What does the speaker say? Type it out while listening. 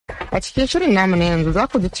A cikin shirin namu na yanzu za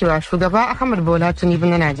ku ji cewa shugaba Ahmad Bola Tinubu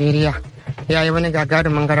na Najeriya ya yi wani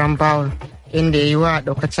gagarumin garan bawul inda ya yi wa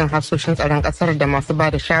daukacin hafsoshin tsaron kasar da masu ba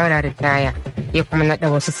da shawara ritaya ya kuma naɗa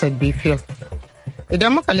wasu sabbi fiye.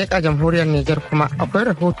 Idan muka leƙa jamhuriyar Nijar kuma akwai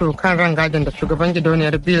rahoto kan rangadin da shugaban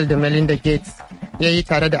gidauniyar Bill da Melinda Gates ya yi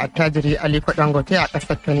tare da attajiri Aliko Dangote a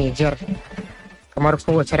ƙasar ta Nijar. Kamar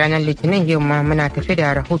kowace ranar Litinin yau ma muna tafi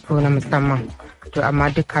da rahoto na musamman. To amma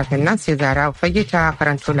duk kafin nan sai Zara fage ta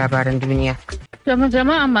karanto labaran duniya.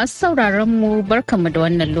 Jama'a masu sauraron mu barkanmu da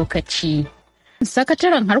wannan lokaci.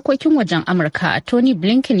 Sakataren harkokin wajen Amurka Tony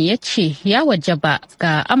Blinken ya ce ya wajaba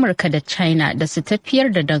ga Amurka da China da su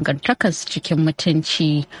tafiyar da dangantakarsu cikin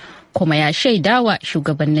mutunci. Kuma ya shaidawa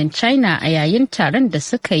shugabannin China a yayin taron da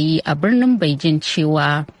suka yi a birnin Beijing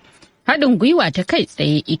cewa haɗin gwiwa ta kai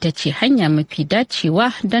tsaye ita ce hanya mafi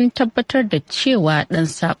dacewa don tabbatar da cewa ɗan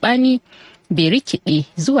saɓani bai rikide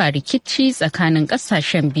zuwa rikici tsakanin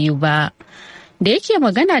ƙasashen biyu ba. Da yake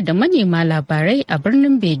magana da manema labarai a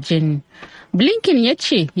birnin Beijing, Blinken ya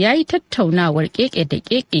ce ya yi tattaunawar keke da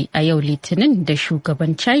keke a yau Litinin da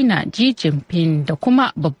shugaban China Xi Jinping da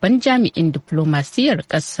kuma babban jami'in diplomasiyar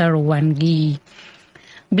ƙasar Wang Yi.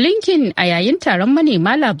 Blinken a yayin taron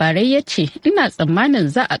manema labarai ya ce ina tsammanin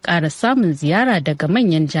za a ƙara samun ziyara daga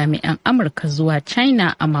manyan jami'an Amurka zuwa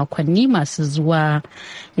China a makonni masu zuwa.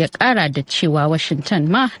 Ya ƙara da cewa Washington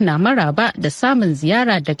ma na maraba da samun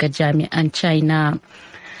ziyara daga jami'an China.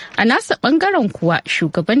 A nasa ɓangaren kuwa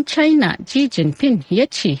shugaban China Xi Jinping ya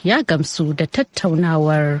ce ya gamsu da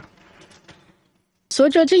tattaunawar.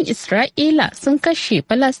 Sojojin Isra'ila sun kashe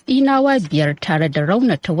Falasɗinawa 5 tare da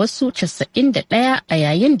raunata wasu 91 a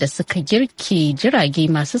yayin da suka girke jirage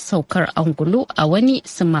masu saukar angulu a wani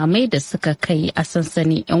sumamai da suka kai a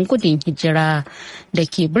sansanin 'yan gudun hijira da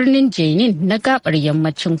ke birnin Jenin na gabar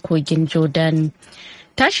yammacin kogin Jordan.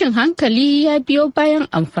 Tashin hankali ya biyo bayan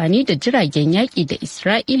amfani da jiragen yaƙi da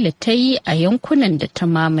Isra'ila ta yi a yankunan da ta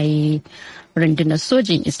mamaye. Rundunar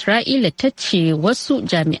sojin Isra'ila ta ce wasu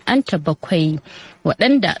jami'anta 7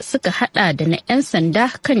 waɗanda suka hada da na 'yan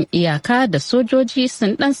sanda kan iyaka da sojoji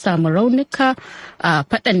sun ɗan samu raunuka a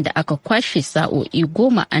faɗan da aka kwashe sa'o'i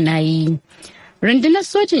 10 ana yi. Rundunar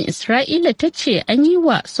sojin Isra'ila ta ce an yi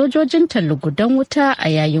wa sojojin lugudan wuta a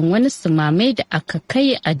yayin wani sumamai da aka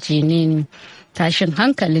kai a Jenin. Tashin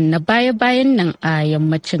hankalin na baya-bayan nan a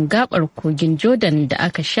yammacin gabar kogin Jordan da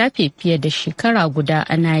aka shafe fiye da shekara guda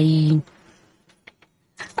ana yi.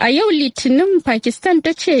 A yau Litinin Pakistan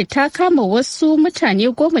ta ce ta kama wasu mutane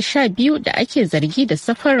 12 da ake zargi da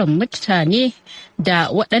safaran mutane da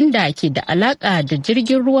waɗanda ke da alaƙa da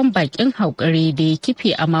jirgin ruwan bakin haƙuri da ya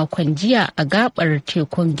kife a makon jiya a gabar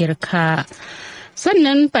tekun Girka.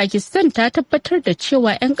 Sannan Pakistan ta tabbatar da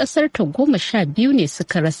cewa 'yan ƙasar ta 12 ne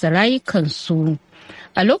suka rasa rayukansu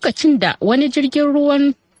a lokacin da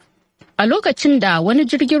wani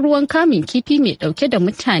jirgin ruwan kamun kifi mai dauke da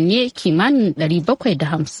mutane kimanin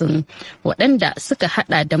 750 waɗanda suka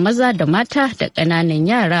hada da maza da mata da ƙananan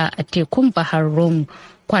yara a tekun Bahar Rum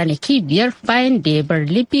kwanaki 5 bayan da ya bar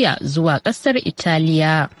Libya zuwa ƙasar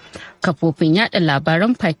Italiya. Kafofin yada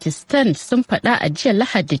labaran Pakistan sun faɗa a jiya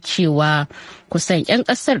Lahadi cewa kusan 'yan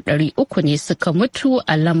ƙasar 300 ne suka mutu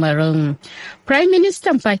a lamarin. Prime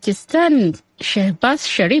Minister Pakistan Shehbaz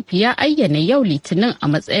Sharif ya ayyana yau Litinin a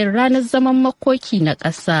matsayin ranar zaman makoki na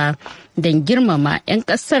ƙasa don girmama 'yan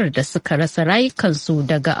ƙasar da suka rasa rayukansu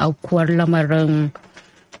daga aukuwar lamarin.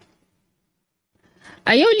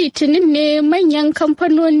 A yau Litinin ne manyan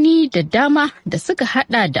kamfanoni da dama da suka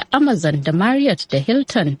hada da Amazon da Marriott da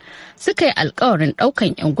Hilton suka yi alkawarin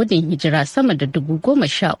daukan 'yan gudun hijira sama da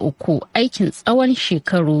 13,000 aikin tsawon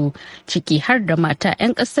shekaru ciki har da mata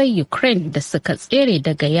 'yan ƙasar Ukraine da suka tsere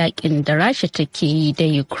daga yakin da Rasha take yi da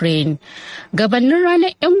Ukraine. Gabanin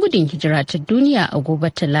ranar 'yan gudun hijira ta duniya a gobe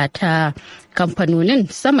Talata. Kamfanonin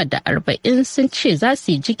sama da 40 sun ce za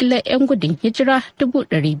su yi jigilar 'yan gudun hijira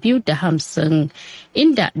 250,000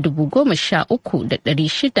 inda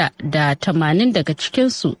 13,680 daga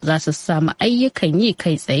cikinsu za su samu ayyukan yi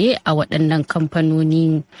kai tsaye a waɗannan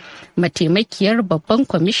kamfanoni. Mataimakiyar babban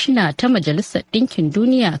kwamishina ta Majalisar Ɗinkin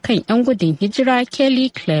Duniya kan 'yan gudun hijira Kelly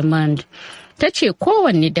Clement ta ce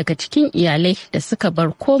kowanne daga cikin iyalai da suka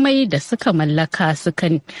bar komai da suka mallaka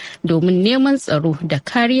sukan domin neman tsaro da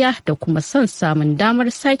kariya da kuma son samun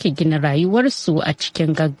damar sake gina rayuwarsu a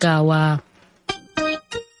cikin gaggawa.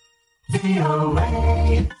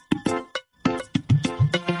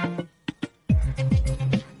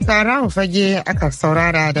 Sara fage aka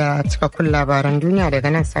saurara da cikakkun labaran duniya daga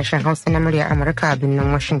nan sashen Hausa na murya Amurka a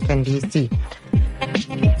birnin Washington DC.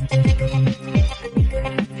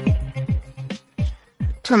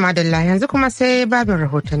 To madalla yanzu kuma sai babin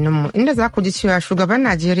rahotanninmu inda za ku ji cewa shugaban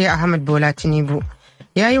Najeriya Ahmed Bola Tinubu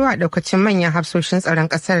ya yi wa daukacin manyan hafsoshin tsaron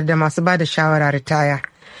kasar da masu ba da shawara ritaya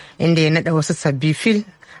inda ya naɗa wasu sabbi fil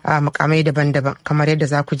a mukamai daban-daban kamar yadda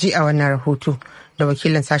za ku ji a wannan rahoto da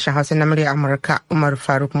wakilin sashen Hausa na murya Amurka Umar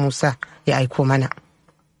Faruk Musa ya aiko mana.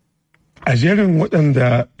 A jerin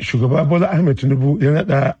waɗanda shugaba Bola Ahmed Tinubu ya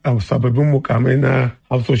naɗa a sababbin mukamai na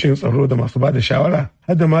hafsoshin tsaro da masu ba da shawara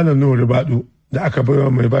har da Malam Nuhu Ribadu da aka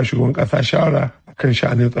baiwa mai ba shugaban ƙasa shawara kan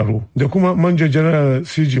sha'anin tsaro da kuma Manjo General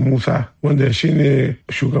CG Musa wanda shine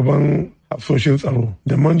shugaban hafsoshin tsaro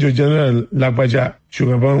da Manjo General Lagbaja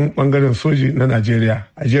shugaban bangaren soji na Najeriya.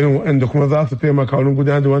 A jerin waɗanda kuma za su taimaka wurin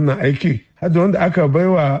gudanar da wannan aiki har da wanda aka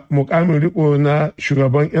baiwa mukamin riko na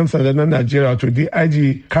shugaban 'yan sanda na Najeriya wato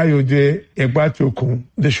DIG Kayode Egbatokun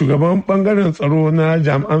da shugaban bangaren tsaro na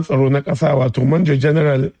jami'an tsaro na ƙasa wato Manjo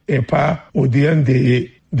General Epa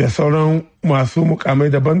Odiyandeye da sauran masu mukamai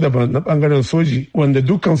daban-daban na bangaren soji wanda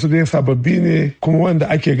dukkansu dai sababbi ne kuma wanda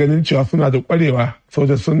ake ganin cewa suna da kwarewa sau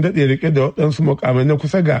da sun daɗe rike da waɗansu mukamai na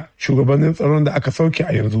kusa ga shugabannin tsaron da aka sauke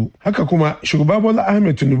a yanzu. Haka kuma shugaba Bola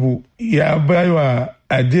Ahmed Tinubu ya baiwa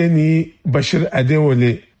Adeni Bashir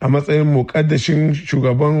Adewale a matsayin mukaddashin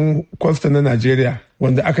shugaban kwasta na Najeriya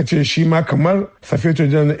wanda aka ce shi ma kamar safeto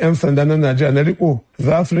janar 'yan sanda na Najeriya na riko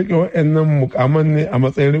za su rike waɗannan mukaman ne a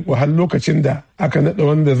matsayin riko har lokacin da aka naɗa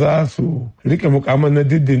wanda za su rike mukaman na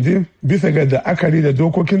dindindin bisa ga la'akari da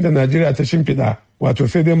dokokin da Najeriya ta shimfiɗa. Wato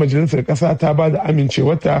sai dai majalisar ƙasa ta ba da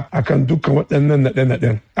amincewarta akan dukkan waɗannan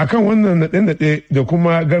naɗe-naɗen. Akan wannan naɗe-naɗe da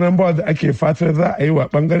kuma garan bawa da ake fatar za a yi wa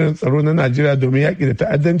ɓangaren tsaro na Najeriya domin yaƙi da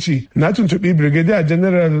ta'addanci, na tuntuɓi Brigadier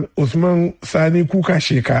General Usman Sani Kuka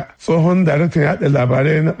Sheka, tsohon daraktan yaɗa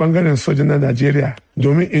labarai na ɓangaren soja na Najeriya,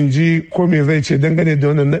 domin in ji ko me zai ce dangane da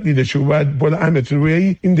wannan naɗi da shugaba Bola Ahmed Tinubu ya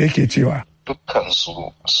yi inda yake cewa.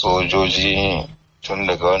 Dukkansu sojoji tun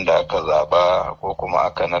daga wanda aka zaba ko kuma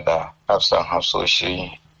aka nada hafsan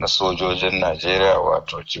hafsoshi na sojojin Najeriya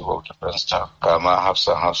wato Chief of Defense Staff, kama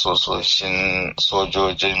hafsan hafsoshin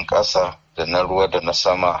sojojin ƙasa da na ruwa da na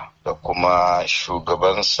sama da kuma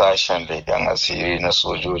shugaban sashen leƙen asiri na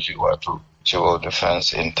sojoji wato Chief of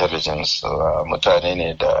Defense Intelligence. Mutane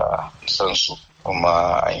ne da san su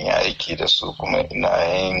kuma an yi aiki da su kuma ina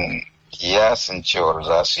yin kiyasin cewar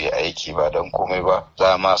za su yi aiki ba don komai ba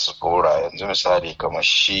za ma su dora. Yanzu misali kamar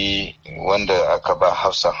shi wanda aka ba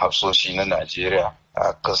hafsan hafsoshi na Najeriya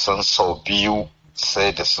a kasan sau biyu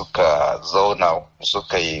sai da suka zauna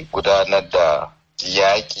suka yi gudanar da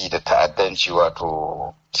yaƙi da ta'addanci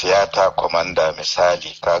wato tiyata kwamanda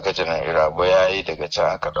misali kaga janar Irabo ya yi daga can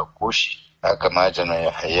aka ɗauko shi, aka ma janar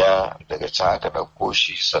Yahaya daga can aka ɗauko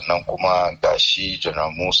shi, sannan kuma gashi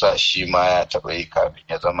janar Musa shi ma ya taɓa yi kafin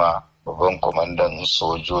ya zama babban kwamandan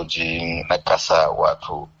sojoji na ƙasa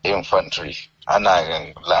wato infantry. Ana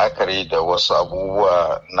la'akari da wasu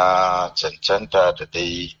abubuwa na cancanta da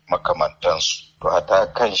dai makamantansu. To hata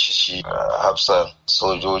kan shi hafsan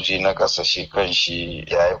sojoji na ƙasa shi kan shi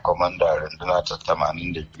ya yi kwamanda runduna ta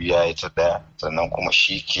 82 ya yi ta ɗaya, sannan kuma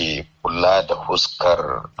shi ke kula da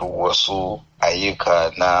huskar duk wasu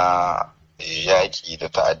ayyuka na yaƙi da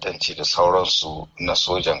ta'addanci da sauransu na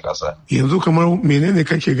sojan ƙasa. Yanzu kamar menene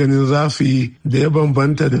kake ganin za su yi da ya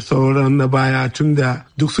bambanta da sauran na baya tun da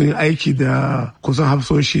duk sun yi aiki da kusan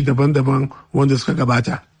hafsoshi daban-daban wanda suka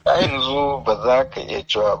gabata? A yanzu ba za ka iya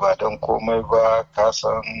cewa ba don komai ba, ka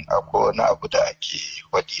san akwai wani abu da ake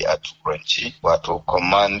waɗi a turanci wato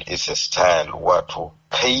command is a style, wato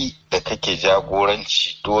kai da kake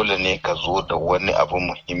jagoranci dole ne ka zo da wani abu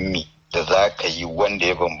muhimmi da za ka yi wanda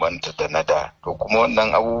ya bambanta da na da. To kuma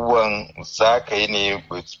wannan abubuwan za ka yi ne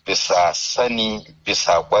bisa sani,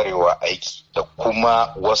 bisa kwarewa aiki da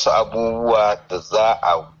kuma wasu abubuwa da za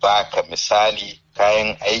a baka misali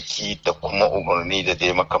kayan aiki da kuma umarni da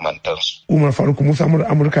dai makamantansu. Umar Faruk Musa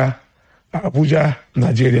Amurka a Abuja,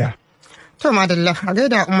 Najeriya. To madalla a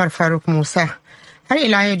gaida Umar Faruk Musa. Har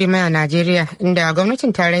ila yau dai a Najeriya inda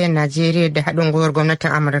gwamnatin tarayyar Najeriya da haɗin gwiwar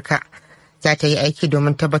gwamnatin Amurka za ta yi aiki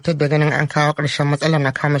domin tabbatar da ganin an kawo ƙarshen matsalar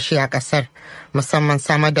makamashi a ƙasar, musamman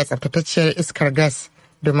samar da tsaftatacciyar iskar gas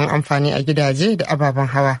domin amfani a gidaje da ababen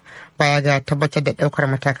hawa baya ga tabbatar da ɗaukar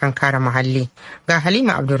matakan kare muhalli. Ga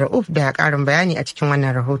Halima Abdulra'uf da ƙarin bayani a cikin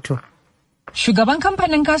wannan rahoto. Shugaban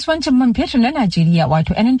kamfanin kasuwancin man fetur na Najeriya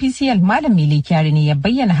wato NNPCL Malam Mele Kyari ne ya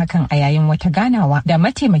bayyana hakan a yayin wata ganawa da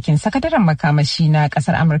mataimakin sakataren makamashi na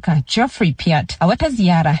kasar Amurka Geoffrey Piat a wata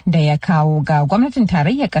ziyara da ya kawo ga gwamnatin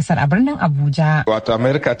tarayyar kasar a birnin Abuja. Wato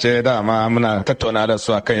Amerika ce dama muna tattauna da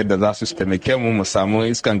su akan yadda za su taimake mu samu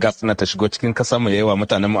iskan gas na ta shigo cikin kasar mu yayi wa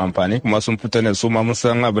mutanen mu amfani, kuma sun fito ne su ma mun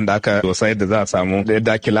san abin da aka dosa yadda za a samu da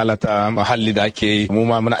yadda ake lalata muhalli da ake yi, mu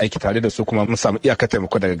ma muna aiki tare da su kuma mun samu iyaka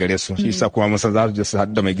taimako daga gare su. Shi yasa kuma mun san za su je su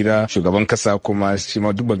haɗu da mai gida shugaban kasa, kuma shi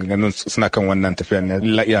ma duk maganganun suna kan wannan tafiyar ne.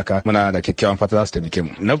 Lalla iyaka muna da kyakkyawan fata za su taimake mu.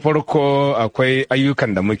 Na farko akwai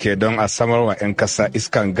ayyukan da muke don a samar wa 'yan kasa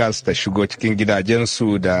iskan gas ta shigo cikin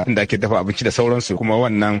gidajensu da inda ake dafa abinci da sauransu, kuma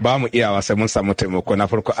wannan ba mu iyawa sai mun samu taimako. Na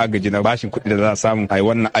farko agaji na bashin kuɗi da za a samu a yi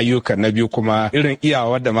wannan ayyukan. Na biyu kuma irin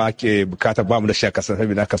iyawa da ma ke bukata ba mu da shi a kasa,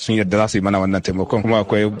 saboda haka sun yadda za su yi mana wannan taimakon. Kuma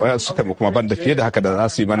akwai su taimako kuma ban da fiye da haka da za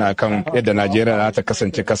su yi mana akan yadda Najeriya za ta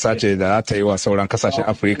kasance kasa ce da za ta yi wa sauran kasashen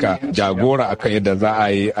Afirka jagora akan yadda za a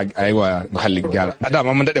yi wa muhallin gyara. A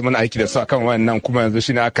dama mun daɗe mana aiki da su akan wannan, kuma yanzu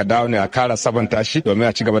shine aka dawo ne a kara sabanta shi domin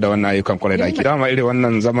a ci gaba da wannan ayyukan kwarai da ake. Dama irin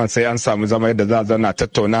wannan zaman sai an samu zama yadda za a zauna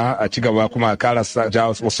tattauna a ci gaba, kuma a kara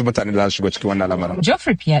jawo wasu mutane da za su shigo cikin wannan lamarin.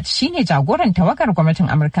 Geoffrey Piat shine jagoran tawagar gwamnatin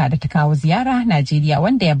Amurka da ta kawo ziyara Najeriya,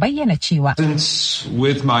 wanda ya bayyana cewa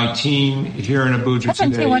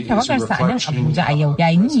kasancewar tawagarsa a nan Abuja a yau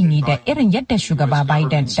yayi nuni da irin yadda shugaba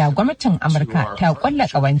Biden da gwamnatin Amurka ta kulla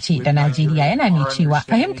kawance da Najeriya, yana mai cewa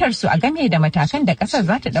fahimtar su a game da matakan da kasar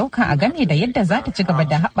za ta dauka a game da yadda za ta ci gaba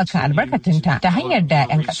da haɓaka albarkatunta ta hanyar da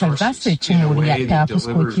 'yan kasar za su ci moriya ta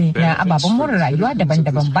fuskoki na ababen more rayuwa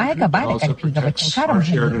daban-daban, baya gaba da karfi ga batun kare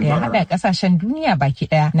muhalli da ya haɗa kasashen duniya baki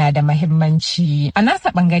ɗaya na da mahimmanci. A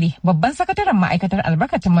nasa bangare babban sakataren ma'aikatar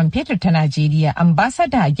albarkatun man fetur ta Najeriya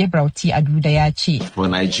ambassador Gabriel T. Aduda ya ce for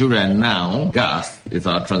Nigeria now gas is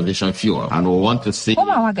our transition fuel and we want to see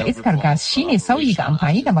komawa ga iskar gas shine sauyi ga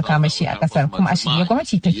amfani da makamashi a kasar, kuma a shirye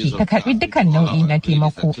gwamnati take ta karbi dukkan nau'i na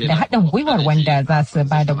taimako da haɗin gwiwar wanda za su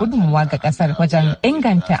ba da gudunmuwa ga kasar wajen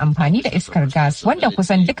inganta amfani da iskar gas, wanda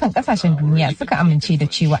kusan dukkan kasashen duniya suka amince da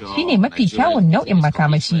cewa shine mafi kyawun nau'in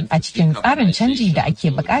makamashi a cikin tsarin canji da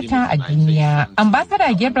ake bukata a duniya.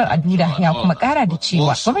 Ambassador Gabriel Aduda ya kuma kara da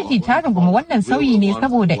cewa gwamnati ta rungumi wannan sauyi ne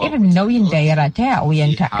saboda irin nauyin da ya rataya a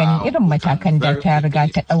wuyanta, ganin irin matakan da ta riga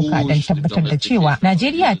ta dauka don tabbatar da cewa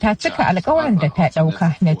Najeriya ta cika alkawarin da ta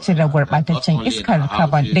dauka na cire gurbataccen iskar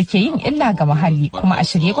carbon da ke yin illa ga muhalli, kuma a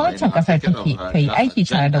shirye gwamnatin kasar take ta yi aiki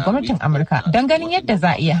tare da gwamnatin Amurka don ganin yadda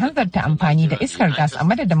za a iya hanzarta amfani da iskar gas a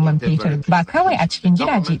madadin man fetur, ba kawai a cikin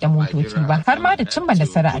gidaje da motoci ba, har ma da cimma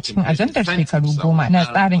nasara a cikin ajandar shekaru 10 na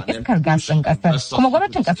tsarin iskar gas ɗin kasar. Kuma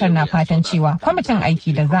gwamnatin kasar na fatan cewa kwamitin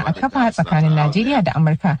aiki da za a kafa tsakanin Najeriya da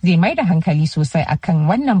Amurka zai mai da hankali sosai akan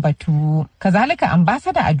wannan batu. Kazalika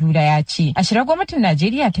ambassador Aduda ya ce a shirye gwamnatin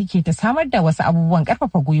Najeriya take ta samar da wasu abubuwan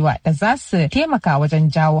karfafa gwiwa da za su taimaka wajen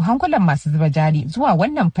jawo hankulan masu zuba jari zuwa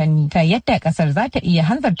wannan fanni, ta yadda kasar za ta iya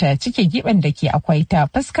hanzarta cike giɓin da ke akwai ta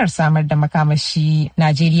fuskar samar da makamashi.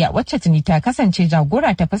 Najeriya wacce tuni ta kasance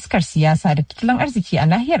jagora ta fuskar siyasa da tattalin arziki a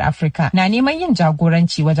nahiyar Afirka na neman yin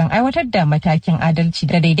jagoranci wajen aiwatar da matakin adalci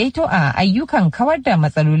da daidaito a ayyukan kawar da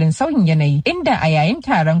matsalolin sauyin yanayi, inda a yayin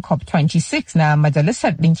taron COP26 na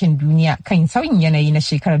Majalisar Ɗinkin Duniya kan sauyin yanayi na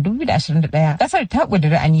shekarar 2021 kasar ta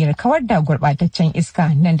ƙudiri aniyar kawar da gurɓataccen iska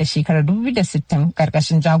nan da shekarar 2060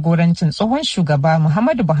 ƙarƙashin jagorancin tsohon shugaba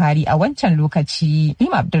Muhammadu Buhari a wancan lokaci.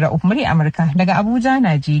 Halima Abdulra'uf, murya Amurka daga Abuja,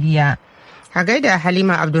 Najeriya. A gaida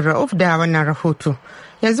Halima Abdulra'uf da wannan rahoto.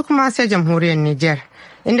 Yanzu kuma sai jamhuriyar Nijar,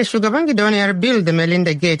 inda shugaban gidauniyar Bill da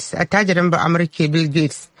Melinda Gates, attajirin ba Amurka Bill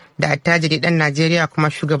Gates da attajiri ɗan Najeriya kuma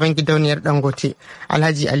shugaban gidauniyar Dangote,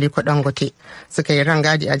 Alhaji Aliko Dangote, suka yi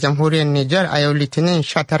rangadi a jamhuriyar Nijar a yau Litinin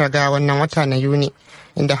 19 ga wannan wata na Yuni,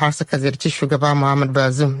 inda har suka ziyarci shugaba Muhammad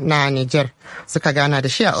Bazoum na Nijar, suka gana da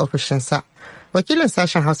shi a ofishinsa. Wakilin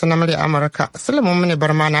sashen Hausa na murya Amurka, Sulaiman Mune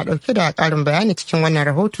Barma, na ɗauke da ƙarin bayani cikin wannan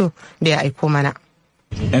rahoto da ya aiko mana.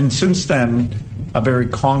 And since then, a very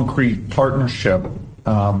concrete partnership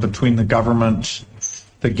between the government,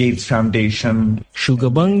 the Gates Foundation.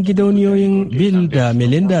 Shugaban gidauniyoyin Bill da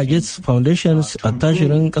Melinda Gates Foundations a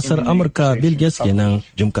tashirin kasar Amurka Bill Gates kenan,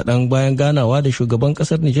 jim kaɗan bayan ganawa da shugaban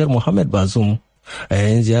kasar Nijar Mohamed Bazoum. A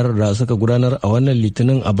yayin ziyarar da suka gudanar a wannan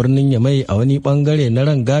litinin a birnin Yamai a wani bangare na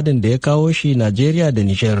rangadin da ya kawo shi Najeriya da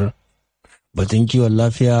Nijar. Batun kiwon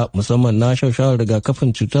lafiya musamman na shawarar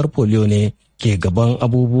rigakafin cutar polio ne ke gaban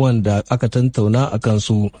abubuwan da aka tantauna a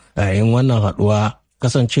kansu a yayin wannan haɗuwa.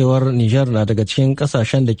 Kasancewar Nijar na daga cikin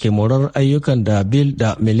kasashen da ke morar ayyukan da Bill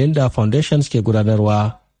da Melinda Foundations ke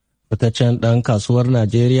gudanarwa. Fitaccen ɗan kasuwar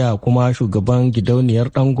Najeriya kuma shugaban gidauniyar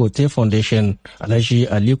Dangote Foundation, Alhaji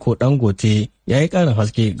Aliko Dangote, ya yi ƙarin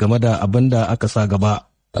haske game da abin da aka sa gaba.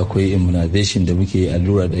 Akwai immunization da muke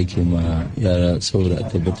allura da ake ma yara saboda a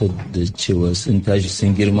tabbatar da cewa sun tashi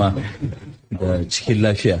sun girma da cikin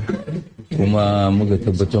lafiya, kuma muka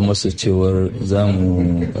tabbatar masa cewar za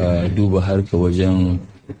mu duba harka wajen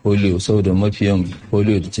polio saboda mafiyan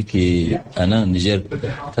polio da take a nan Nijar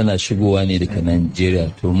tana shigowa ne daga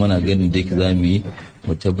Najeriya. To muna ganin da za mu yi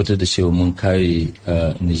mu tabbatar da cewa mun kare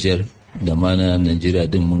Nijar da ma na Najeriya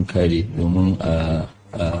din mun kare domin a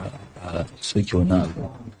soke wani abu.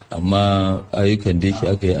 Amma ayyukan da yake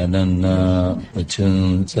aka yi a nan na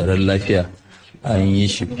mutum tsaron lafiya an yi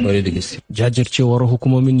shi kwarai da gaske. Jajircewar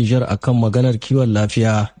hukumomin Nijar akan maganar kiwon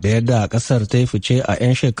lafiya da yadda kasar ta yi fice a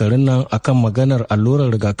 'yan shekarun nan akan maganar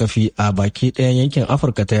allurar rigakafi a baki ɗayan yankin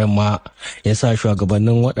Afirka ta yamma ya sa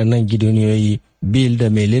shugabannin waɗannan gidauniyoyi Bill da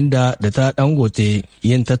Melinda da ta Dangote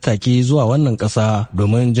yin tattaki zuwa wannan ƙasa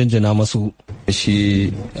domin janjina masu. Shi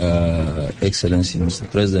Excellency Mr.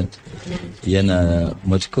 President yana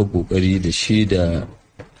matuƙar ƙoƙari da shi da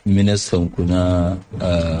ministan ku na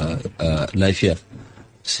lafiya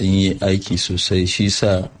sun yi aiki sosai, shi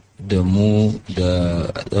sa da mu da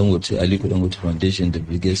Aliko Dangote Foundation da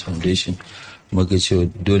Bill Gates Foundation muka cewa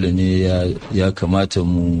dole ne ya kamata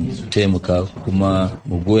mu taimaka kuma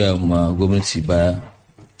mu goya ma gwamnati baya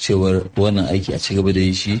cewar wannan aiki a ci gaba da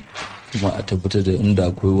yi shi, kuma a tabbatar da inda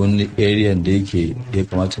akwai wani area da yake ya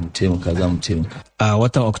kamata mu taimaka za mu taimaka. A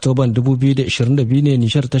watan Oktoban 2022 ne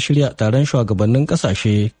Nishar ta shirya taron shugabannin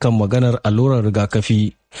kasashe kan maganar allurar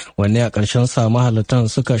rigakafi, wanne a ƙarshen sa mahalartan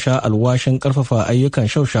suka sha alwashin ƙarfafa ayyukan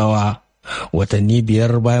shaushawa. Watanni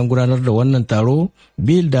 5 bayan gudanar da wannan taro,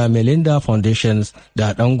 Bill da Melinda Foundations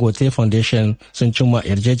da Dangote Foundation sun cimma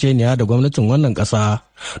yarjejeniya da gwamnatin wannan ƙasa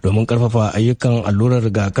domin ƙarfafa ayyukan allurar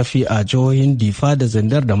rigakafi a jihohin Difa da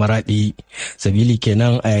Zandar da Maradi. Sabili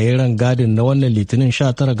kenan a yayin rangadin na wannan Litinin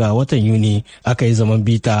 19 ga watan Yuni aka yi zaman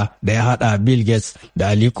bita da ya haɗa Bill Gates da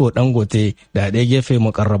Aliko Dangote da ɗaya gefe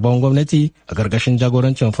mukarraban gwamnati a ƙarƙashin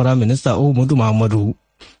jagorancin Firaminista Uhumudu Muhammadu.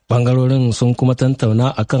 Bangarorin sun kuma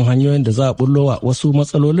tantauna akan hanyoyin da za a bullo wa wasu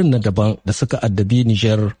matsalolin na daban da suka addabi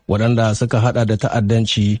Nijar, waɗanda suka hada da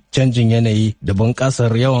ta'addanci, canjin yanayi da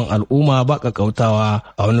bunƙasar yawan al'umma ba ƙaƙautawa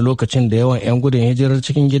a wani lokacin da yawan 'yan gudun hijirar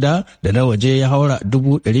cikin gida da na waje ya haura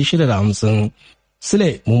 650.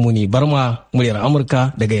 Sule Mummuni Barma, muryar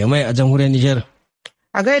Amurka daga Yamai a jamhuriyar Nijar.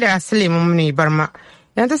 A gaida Sule Mummuni Barma.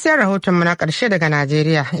 Yanzu sai rahoton mu na ƙarshe daga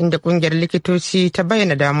Najeriya, inda ƙungiyar likitoci ta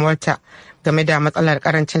bayyana damuwarta game da matsalar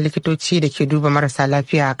karancin likitoci da ke duba marasa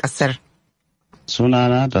lafiya a ƙasar.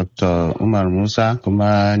 Sunana Dr. Umar Musa,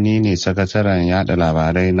 kuma ni ne sakataren yada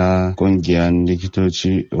labarai na kungiyar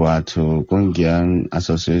likitoci, wato kungiyar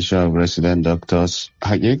Association of Resident Doctors.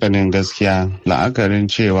 Hakikanin gaskiya, la'akarin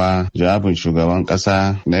cewa jawabin shugaban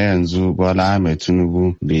kasa na yanzu Bola Ahmed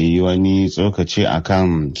Tinubu bai yi wani tsokaci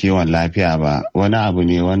akan kiwon lafiya ba, wani abu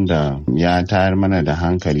ne wanda ya tayar mana da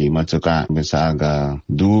hankali matuka bisa ga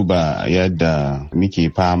duba yadda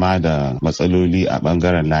muke fama da matsaloli a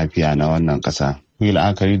bangaren lafiya na wannan kasa. Yi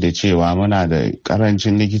la'akari da cewa muna da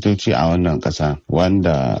karancin likitoci a wannan ƙasa,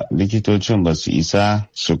 wanda likitocin ba su isa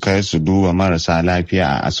su kai su duba marasa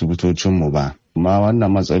lafiya a asibitocinmu ba. Kuma wannan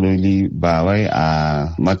matsaloli ba wai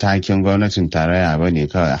a matakin gwamnatin tarayya ba ne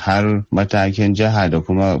kawai, har matakin jiha da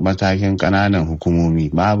kuma matakin ƙananan hukumomi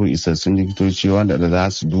babu isassun likitoci wanda da za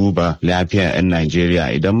su duba lafiyar 'yan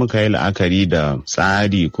Najeriya. Idan muka yi la'akari da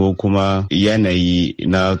tsari ko kuma yanayi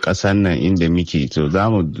na ƙasar nan inda muke, to za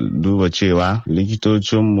mu duba cewa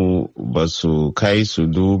likitocinmu ba su kai su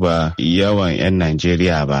duba yawan 'yan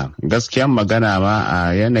Najeriya ba. Gaskiyan magana ma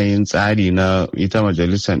a yanayin tsari na ita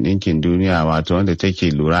Majalisar Ɗinkin Duniya, wato wanda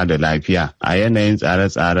take lura da lafiya, a yanayin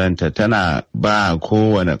tsare-tsarenta tana ba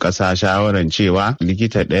kowane ƙasa shawaran cewa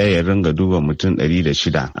likita ɗaya ya ringa duba mutum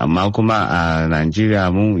 106, amma kuma a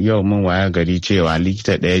Najeriya mun waya gari cewa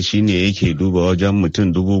likita ɗaya shine yake duba wajen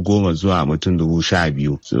mutum 10,000 zuwa mutum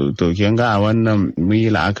 12,000. To kin ga a wannan mun yi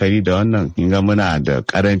la'akari da wannan, kin ga muna da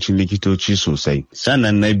ƙarancin likitoci sosai.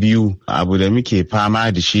 Sannan na biyu, abu da muke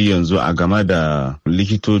fama da shi yanzu a game da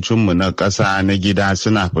likitocinmu na ƙasa na gida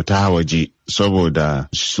suna fita waje, saboda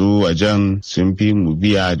su wajen sun fi mu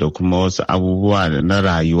biya da kuma wasu abubuwa na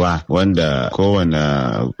rayuwa wanda kowane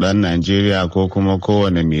ɗan Najeriya ko kuma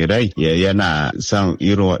kowane mai rai yana son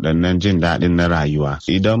irin waɗannan jin daɗin na rayuwa.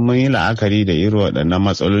 Idan mun yi la'akari da irin waɗannan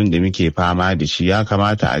matsalolin da muke fama da shi, ya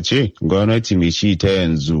kamata a ce gwamnati mai ci ta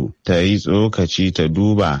yanzu ta yi tsokaci, ta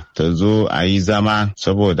duba, ta zo a yi zama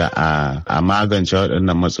saboda a magance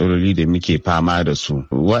waɗannan matsaloli da muke fama da su.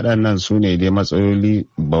 Waɗannan su ne dai matsaloli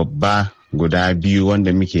babba guda biyu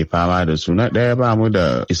wanda muke fama da su. Na ɗaya ba mu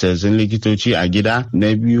da isassun likitoci a gida,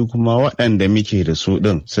 na biyu kuma waɗanda muke da su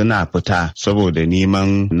ɗin suna fita saboda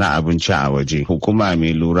neman na abinci a waje. Hukuma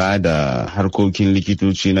mai lura da harkokin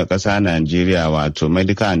likitoci na ƙasa Najeriya wato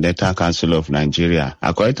Medical and Dental Council of Nigeria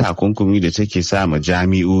akwai takunkumi da take sa ma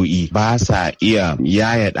jami'o'i ba sa iya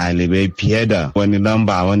yaya ɗalibai fiye da wani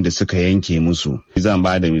lamba wanda suka yanke musu. Zan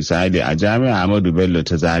ba da misali, a jami'a Ahmadu Bello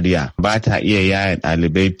ta Zaria ba ta iya yaya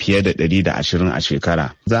ɗalibai fiye da 120 a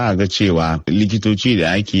shekara. Za a ga cewa likitoci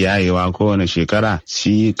da ake yayewa kowane shekara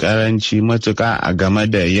shi karanci matuka a game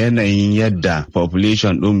da yanayin yadda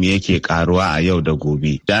population ɗin yake karuwa a yau da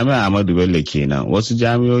gobe. Jami'a Ahmadu Bello kenan, wasu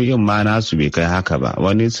jami'o'in ma nasu bai kai haka ba,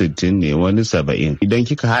 wani 60 ne wani 70. Idan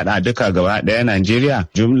kika hada duka gaba ɗaya Najeriya,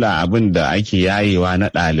 jumla abin da ake yayewa na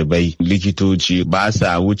ɗalibai likitoci ba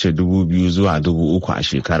sa wuce 2,000 zuwa 3,000 a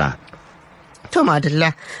shekara. To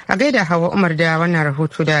madalla, a gaida Hawa Umar da wannan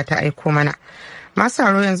rahoto da ta aiko mana. Masu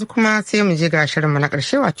haro yanzu kuma sai mu je ga shirinmu na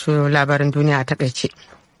ƙarshe wato labarin duniya a takaice.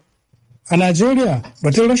 A Najeriya,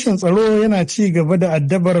 batun rashin tsaro yana ci gaba da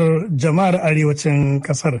addabar jama'ar arewacin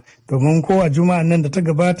kasar, domin ko a juma'an nan da ta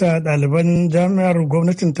gabata ɗaliban jami'ar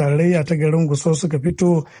gwamnatin tarayya ta garin Gusau suka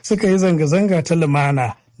fito suka yi zanga-zanga ta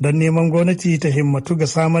lumana don neman gwamnati ta himmatu ga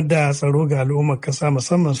samar da tsaro ga al'ummar ƙasa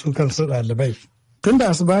musamman su kansu ɗalibai. Tun da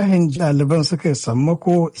asibahin ɗaliban suka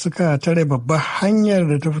sammako suka tare babbar hanyar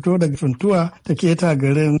da ta fito daga Funtuwa ta keta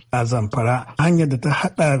garin a Zamfara, hanyar da ta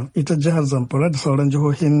haɗa ita jihar Zamfara da sauran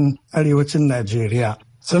jihohin arewacin Najeriya.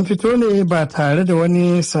 Sun fito ne ba tare da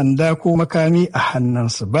wani sanda ko makami a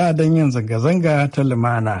hannunsu ba don yin zanga-zanga ta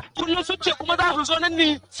lumana. Kullum sun ce kuma za su zo nan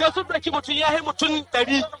ne sai sun ɗauki mutum ya yi mutum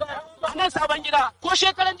 100 a nan sabon gida, ko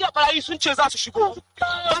shekaran jiya barayi sun ce za su shigo.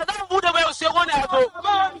 Ba za mu bude ba yau sai wani ya zo.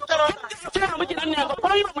 Kira mu gidan ne ga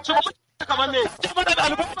kwarai mu ci ba kamar me. Jama'a da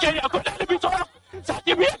ɗalibai ke yi akwai ɗalibi sauran.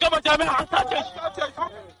 Sati biyu gama jami'a an sace shi.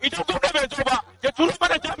 Idan gwamna bai zo ba ya turo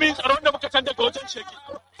mana jami'in tsaron da muka can daga wajen sheki.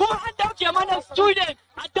 Kuma an dauke mana student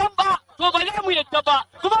a damba to ba za mu yadda ba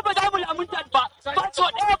kuma ba za mu lamunta ba. Ba so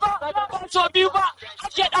ɗaya ba ba so biyu ba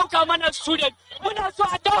ake ɗauka mana student. Muna so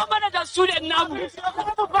a dawo mana da student namu.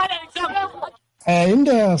 Kuma mu fara exam. A yayin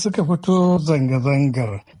da suka fito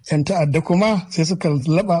zanga-zangar, 'yan ta'adda kuma sai suka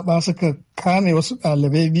laɓaɓa suka kame wasu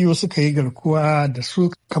ɗalibai biyu suka yi garkuwa da su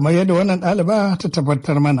kamar yadda wannan ɗaliba ta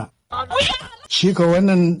tabbatar mana. Shi ka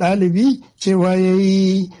wannan ɗalibi cewa ya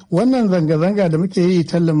yi wannan zanga-zanga da muke yi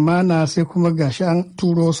ta lumana sai kuma gashi an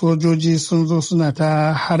turo sojoji sun zo suna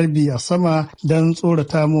ta harbi a sama don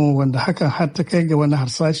tsorata mu, wanda hakan har ta kai ga wani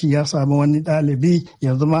harsashi ya samu wani ɗalibi,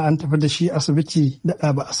 yanzu ma an tafi da shi asibiti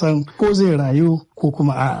da ba a san ko zai rayu ko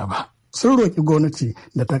kuma a'a ba. Sun roƙi gwamnati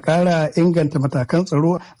da ta ƙara inganta matakan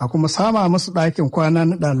tsaro a kuma sama musu ɗakin kwana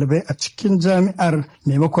na ɗalibai a cikin jami'ar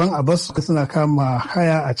maimakon a basu suna kama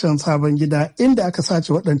haya a can sabon gida inda aka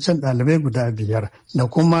sace waɗancan ɗalibai guda 5 da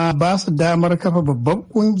kuma ba su damar kafa babban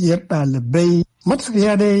ƙungiyar ɗalibai.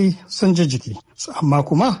 Matafiya dai sun ji jiki, amma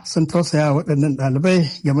kuma sun tausaya waɗannan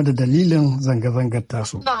ɗalibai game da dalilin zanga-zangar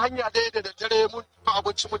tasu. Wannan hanya dai da dare mun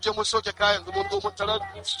abinci mun je mun soke kayan mun zo mun tarar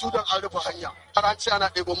student an rufe hanya. Har an ce ana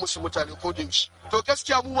ɗebo musu mutane ko da yaushe. To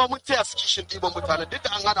gaskiya mu ma mun taya su kishin ɗiban mutane duk da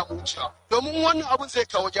an hana mu wucewa. Domin wannan abun zai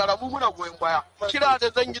kawo gyara mu muna goyon baya. Kira da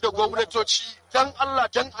zan yi da gwamnatoci dan Allah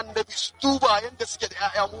dan annabi su duba yadda suke da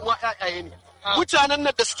 'ya'ya mu ma 'ya'yaye ne. Mutanen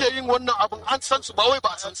nan da suke yin wannan abin an san su ba wai ba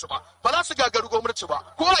a san su ba za su gagari gwamnati ba,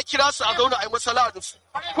 ko a kira su a zauna a yi masala da su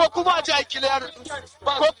ko kuma a ji a kiliyar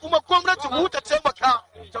ko kuma gwamnati mu ta taimaka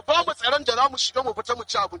ta ba mu tsaron da za mu shiga mu fita mu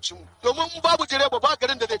ci abincin mu, domin in babu direba ba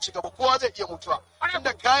garin da zai ci gaba, kowa zai iya mutuwa.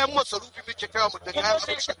 Inda kayan masarufi muke kaya mu da kayan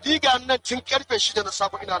abinci diga nan tun karfe 6 na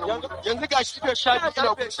safe ina nan yanzu ga shi bai sha ina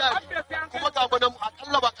kuma ga mu nan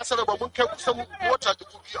akalla ba kasar ba mun kai kusan mota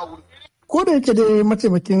 2000 a wurin. Ko da yake dai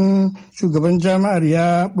mataimakin shugaban jami'ar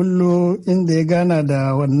ya bullo inda ya gana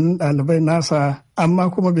da wannan ɗalibai nasa, amma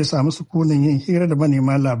kuma bai samu sukunin yin hira da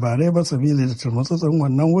manema labarai ba sabili da turmutsutsun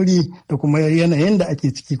wannan wuri da kuma yanayin da ake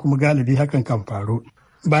ciki, kuma galibi hakan kan faru.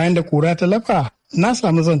 Bayan da kura ta lafa, na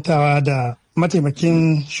samu zantawa da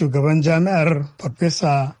mataimakin shugaban jami'ar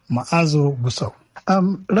Farfesa Ma'azu Gusau.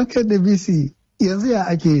 Ranka da bisi yanzu ya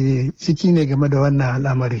ake ciki ne game da wannan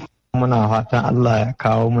al'amari? Muna fatan Allah ya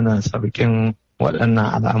kawo muna sauƙin waɗannan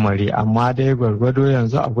al'amari, amma dai gwargwado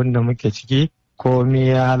yanzu abin da muke ciki komi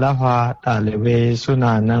ya lafa, ɗalibai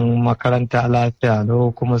suna nan makaranta lafiya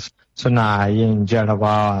lau kuma suna yin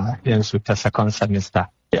jarabawa yansu ta second semester.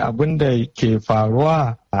 Abin da ke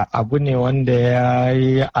faruwa abu ne wanda ya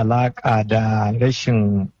yi alaƙa da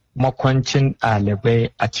rashin makwancin ɗalibai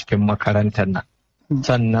a cikin makarantar nan.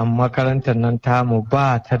 Sannan makarantar nan tamu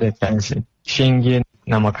ba ta da fensin, shinge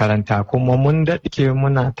na makaranta, kuma mun daɗe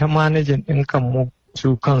muna ta manajin ɗin kanmu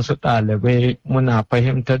su kansu ɗalibai muna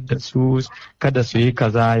fahimtar da su kada su yi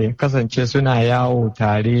kaza, ya kasance suna yawo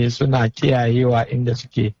tare suna kiyayewa inda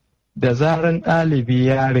suke. Da zaran ɗalibi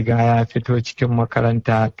ya riga ya fito cikin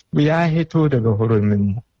makaranta ya hito daga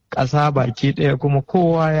huruminmu. Ƙasa baki ɗaya kuma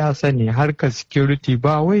kowa ya sani harkar security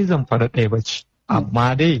ba wai Zamfara ɗaya ba ce.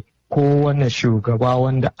 Amma dai kowane shugaba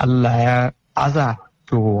wanda Allah ya aza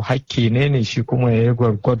to hakki ne shi kuma ya yi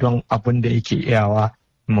gwargwadon abin da yake iyawa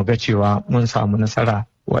mu ga cewa mun samu nasara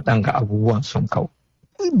waɗanga abubuwan sun kau.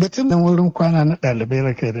 Batun nan wurin kwana na ɗalibai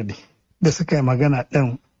raka da suka yi magana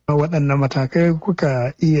ɗin waɗannan matakai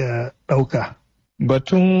kuka iya ɗauka.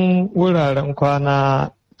 Batun wuraren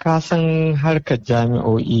kwana kasan harkar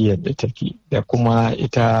jami'o'i yadda take da kuma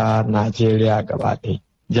ita Najeriya gaba ɗaya.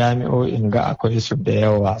 Jami'o'in ga akwai su da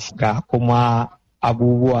yawa ga kuma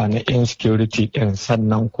abubuwa na insecurity ɗin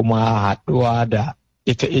sannan kuma haɗuwa da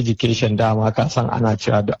ita education dama kasan ana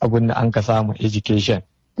cewa duk abin da an ka samu education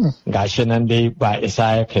gashi nan dai ba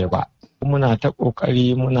isa ya kai ba. Muna ta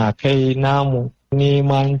ƙoƙari muna kai namu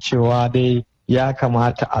neman cewa dai ya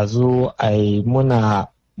kamata a zo a yi muna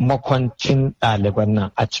makwancin ɗaliban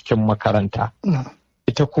nan a cikin makaranta.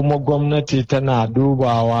 Ita kuma gwamnati tana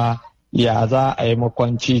dubawa ya za a yi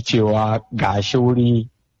makwanci cewa gashi wuri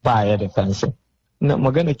baya da kansu.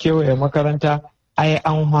 Magana kewaye makaranta ai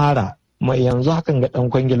an fara yanzu hakan ga ɗan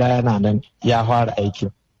kwangila yana nan ya fara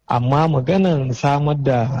aiki. Amma maganan samar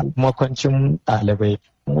da makwancin ɗalibai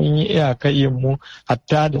mun yi iyakayin mu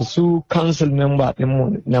hatta da su council member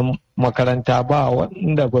ɗinmu na makaranta ba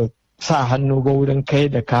wanda ba sa hannu ba wurin kai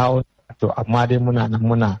da kawo. To amma dai muna nan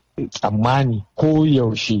muna tsammani ko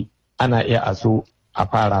yaushe ana iya a zo a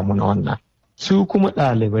fara muna wannan. Su kuma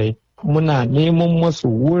ɗalibai muna neman masu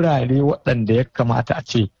wurare waɗanda ya kamata a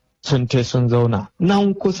ce sun sun zauna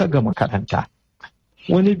nan kusa ga makaranta.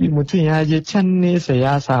 Wani bi mutum ya je can nesa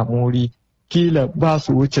ya samu wuri kila ba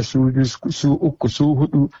su wuce su biyu su uku su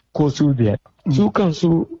hudu ko su biyar. Su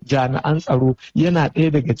kansu jami'an tsaro yana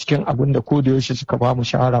ɗaya daga cikin abin da ko da yaushe suka ba mu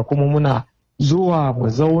shawara kuma muna zuwa mu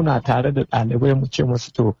zauna tare da ɗalibai mu ce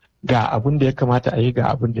musu to ga abin da ya kamata a yi ga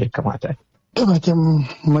abin da ya kamata a yi. Taimakin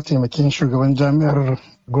mataimakin shugaban jami'ar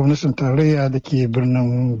gwamnatin tarayya da ke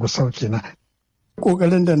birnin Gusau kenan.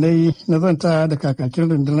 Ƙoƙarin da na yi na zanta da kakakin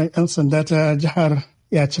rundunar 'yan sanda ta jihar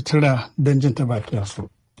ya ci tura don jin ta bakin su.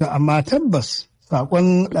 To amma tabbas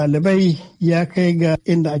saƙon ɗalibai ya kai ga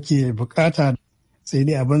inda ake bukata sai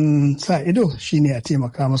dai abin sa ido shine a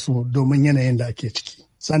taimaka musu domin yanayin da ake ciki.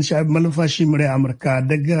 Sani Sha'ib Malumfashi murai Amurka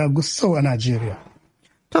daga Gusau a Najeriya.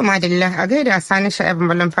 To madalla a gaida Sani Sha'ib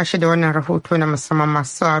Malumfashi da wannan rahoto na musamman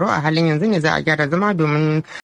masu sauraro a halin yanzu ne za a gyara zama domin